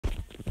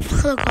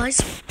Hello guys,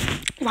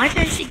 why did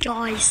I say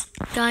guys,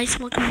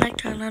 welcome back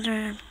to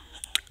another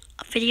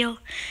video.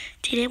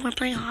 Today we're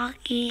playing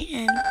hockey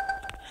and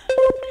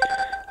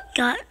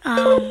got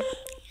a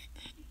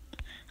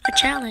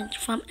challenge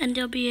from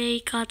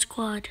NWA God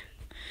Squad.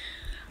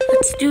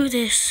 Let's do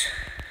this.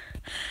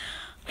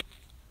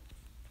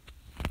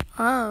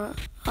 What?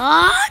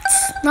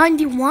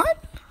 91?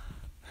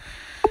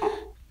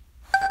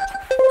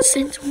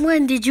 Since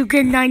when did you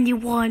get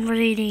 91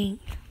 rating?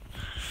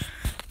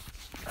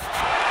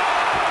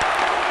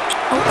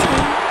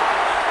 Okay.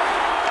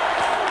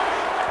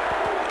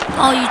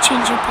 Oh, you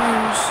change your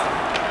players.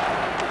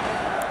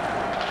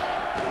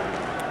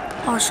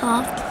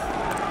 Arsov.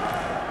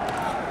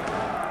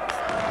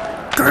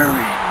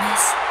 Gurin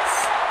misses.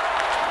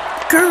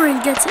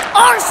 Gurin gets it.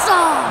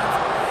 Arsov!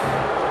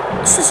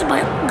 Assisted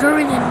by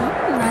Gurin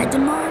and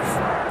Radimov.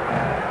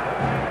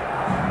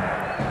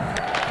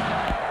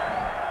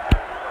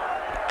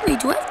 Wait,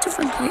 do I have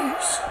different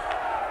players?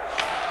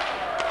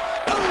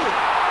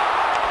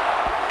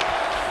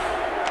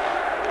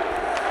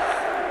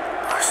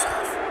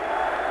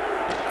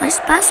 Nice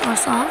pass,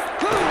 Arsov.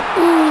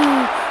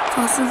 Ooh,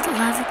 falls into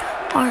Lavic.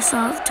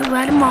 Arsov to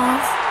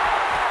Radimov.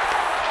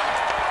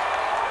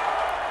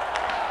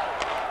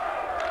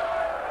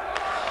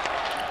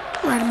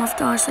 Radimov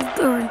to Arsov.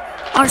 Gurin.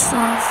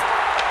 Arsov.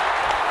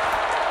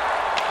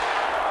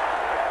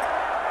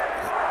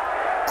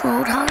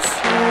 Roadhouse.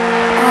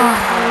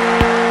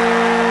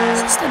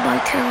 Assisted by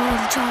Carroll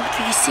and John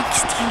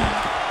 316.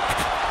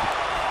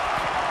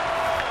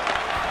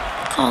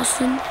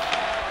 Carlson.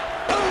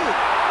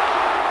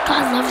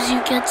 God loves you,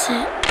 gets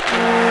it.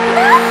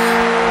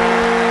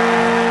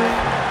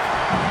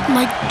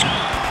 My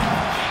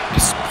dog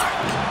is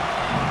barking.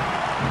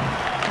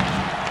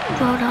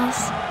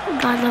 Roadhouse,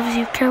 God loves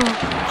you. Carroll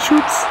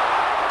shoots,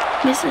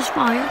 misses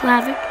fire.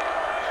 Lavic,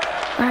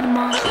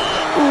 Radimov.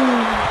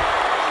 Ooh.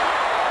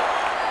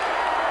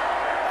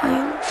 Are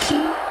you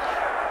okay?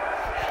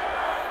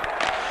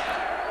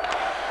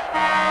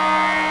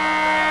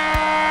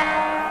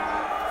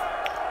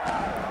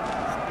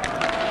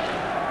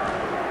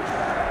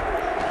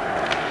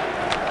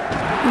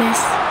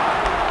 Miss.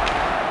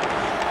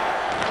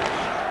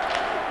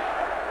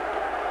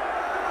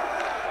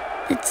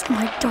 It's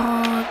my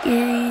dog.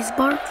 He's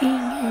barking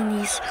and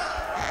he's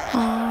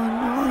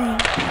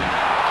annoying.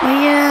 Oh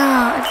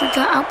yeah, I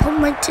forgot. I'll put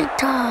my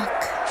TikTok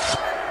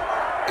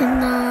in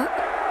the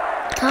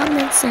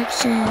comment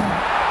section.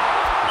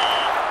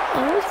 I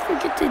always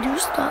forget to do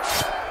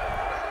stuff.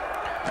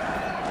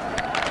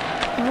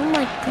 Oh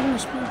my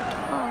goodness, my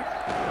dog.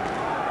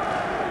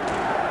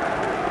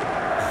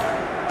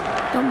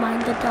 Don't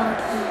mind the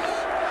doggies.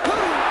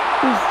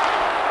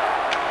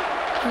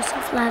 Also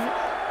flat.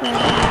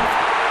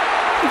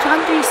 John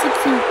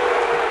 316.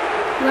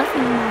 Left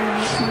me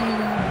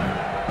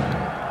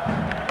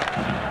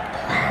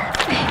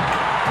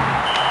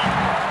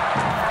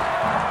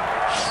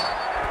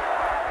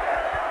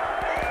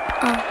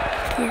Oh,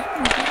 yeah,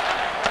 okay.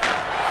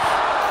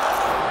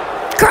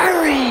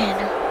 Gurin!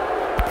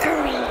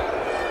 Gurin!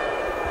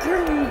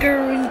 Gurin,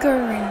 Gurin,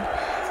 Gurin.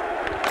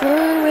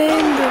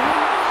 Gurin, Gurin.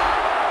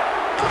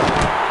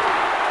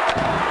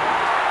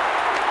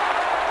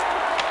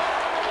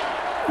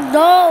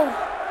 No!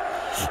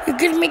 You're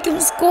gonna make him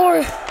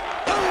score.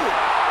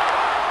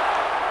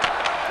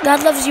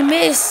 God loves you,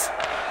 miss.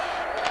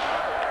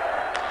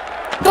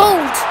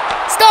 Don't!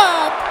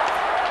 Stop!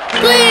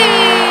 Please!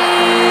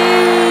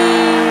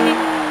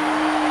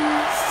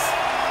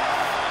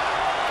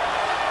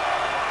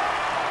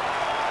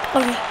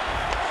 Okay.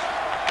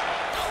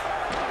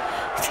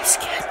 This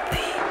can't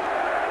be.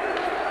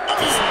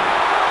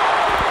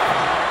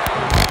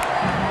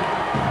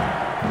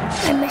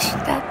 I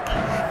messed up.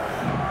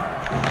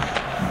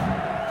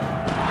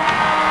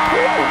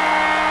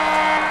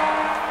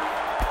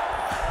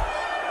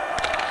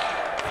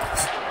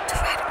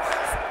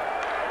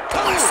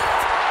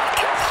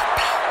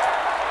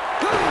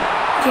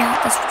 Yeah,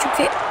 that's what you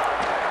get.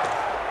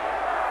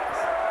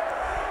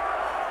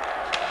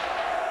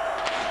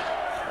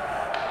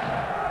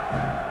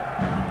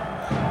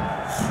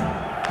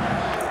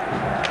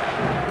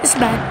 It's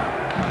bad.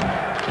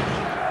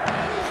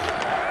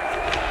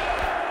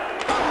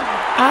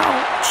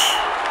 Ouch.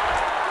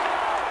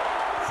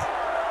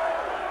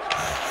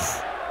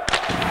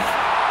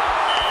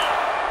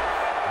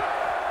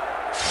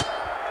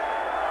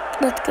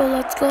 Let's go,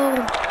 let's go.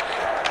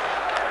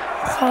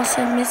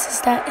 Carlson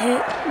misses that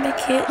hit. Big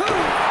hit.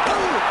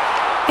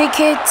 Big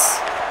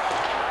hits.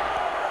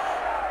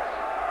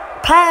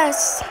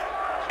 Pass.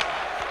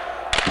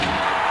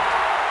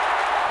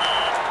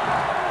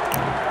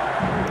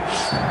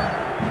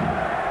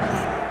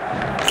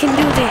 Can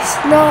do this.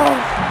 No.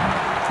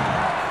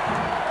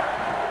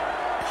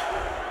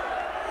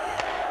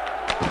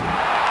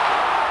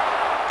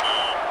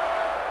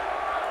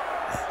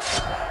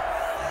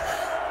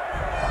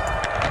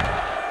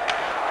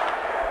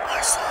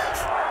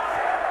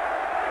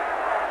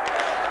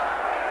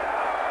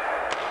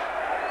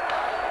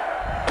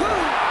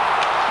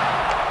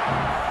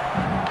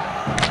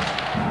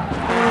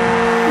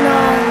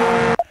 No.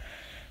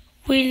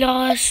 We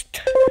lost.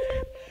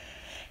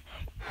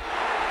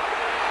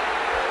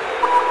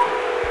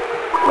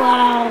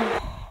 Wow.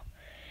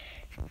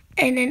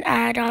 And then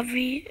add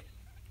Avi.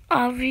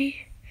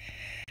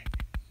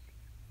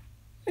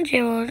 Okay,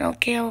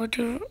 I will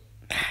do.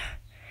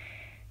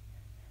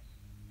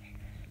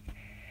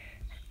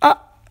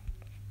 Oh.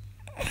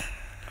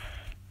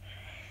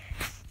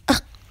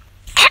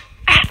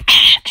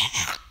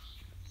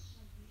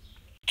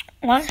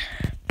 What?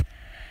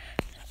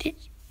 Did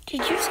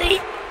you say?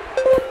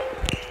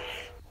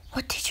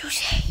 What did you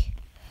say?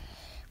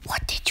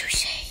 What did you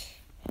say?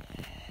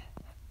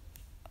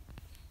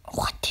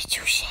 What did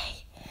you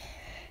say?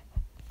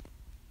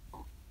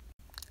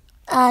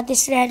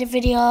 This is the end of the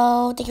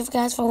video. Thank you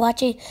guys for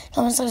watching.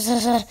 Come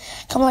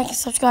like and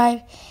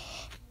subscribe.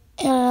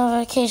 And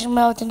notification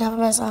bell to never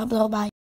miss an upload. Bye.